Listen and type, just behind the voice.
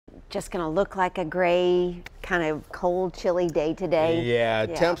just going to look like a gray, kind of cold, chilly day today. Yeah,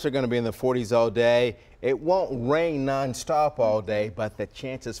 temps are going to be in the 40s all day. It won't rain nonstop all day, but the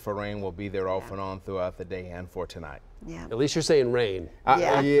chances for rain will be there off and on throughout the day and for tonight. Yeah. At least you're saying rain.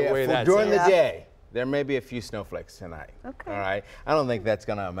 During the day. There may be a few snowflakes tonight. Okay. All right. I don't think that's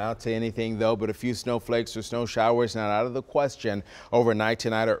going to amount to anything, though, but a few snowflakes or snow showers not out of the question overnight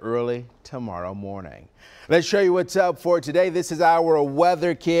tonight or early tomorrow morning. Let's show you what's up for today. This is our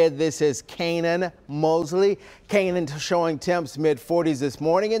weather kid. This is Cainan Moseley. Cainan showing temps mid-40s this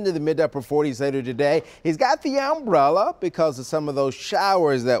morning into the mid-upper 40s later today. He's got the umbrella because of some of those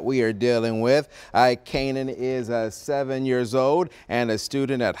showers that we are dealing with. Cainan is 7 years old and a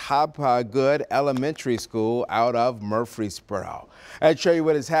student at Hopgood Elementary School out of Murfreesboro. I'll show you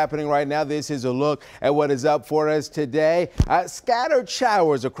what is happening right now. This is a look at what is up for us today. Scattered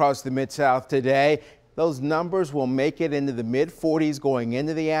showers across the Mid-South today. Those numbers will make it into the mid-40s going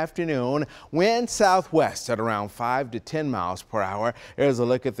into the afternoon. Wind southwest at around 5 to 10 miles per hour. Here's a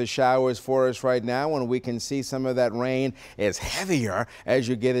look at the showers for us right now, and we can see some of that rain is heavier as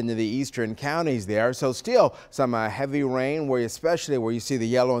you get into the eastern counties there. So still some heavy rain, especially where you see the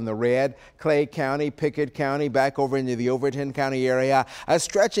yellow and the red. Clay County, Pickett County, back over into the Overton County area,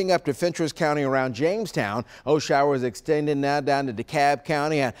 stretching up to Fentress County around Jamestown. Those showers extending now down to DeKalb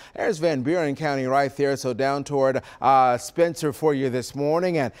County, and there's Van Buren County right there. So down toward Spencer for you this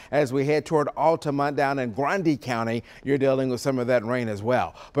morning, and as we head toward Altamont down in Grundy County, you're dealing with some of that rain as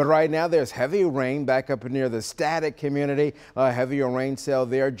well. But right now there's heavy rain back up near the Static community, heavier rain cell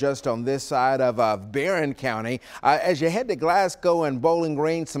there just on this side of Barron County. As you head to Glasgow and Bowling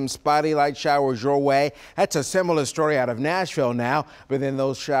Green, some spotty light showers your way. That's a similar story out of Nashville now, but then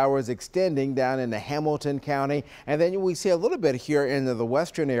those showers extending down into Hamilton County, and then we see a little bit here into the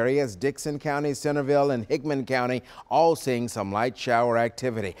western areas, Dixon County, Centerville, and Hickman County, all seeing some light shower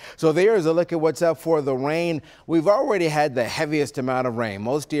activity. So there's a look at what's up for the rain. We've already had the heaviest amount of rain.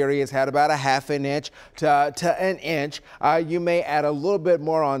 Most areas had about a half an inch to an inch. You may add a little bit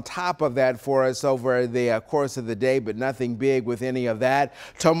more on top of that for us over the course of the day, but nothing big with any of that.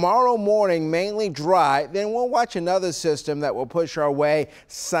 Tomorrow morning, mainly dry. Then we'll watch another system that will push our way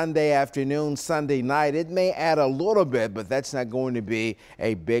Sunday afternoon, Sunday night. It may add a little bit, but that's not going to be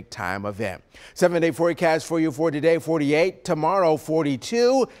a big time event. 7-day forecast for you for today, 48, tomorrow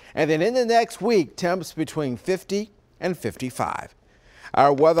 42, and then in the next week, temps between 50 and 55.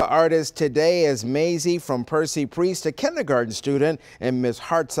 Our weather artist today is Maisie from Percy Priest, a kindergarten student in Miss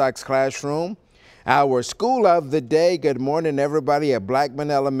Hartsock's classroom. Our school of the day, good morning everybody at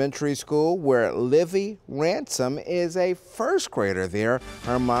Blackman Elementary School, where Livy Ransom is a first grader there.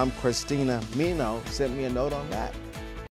 Her mom, Christina Mino, sent me a note on that.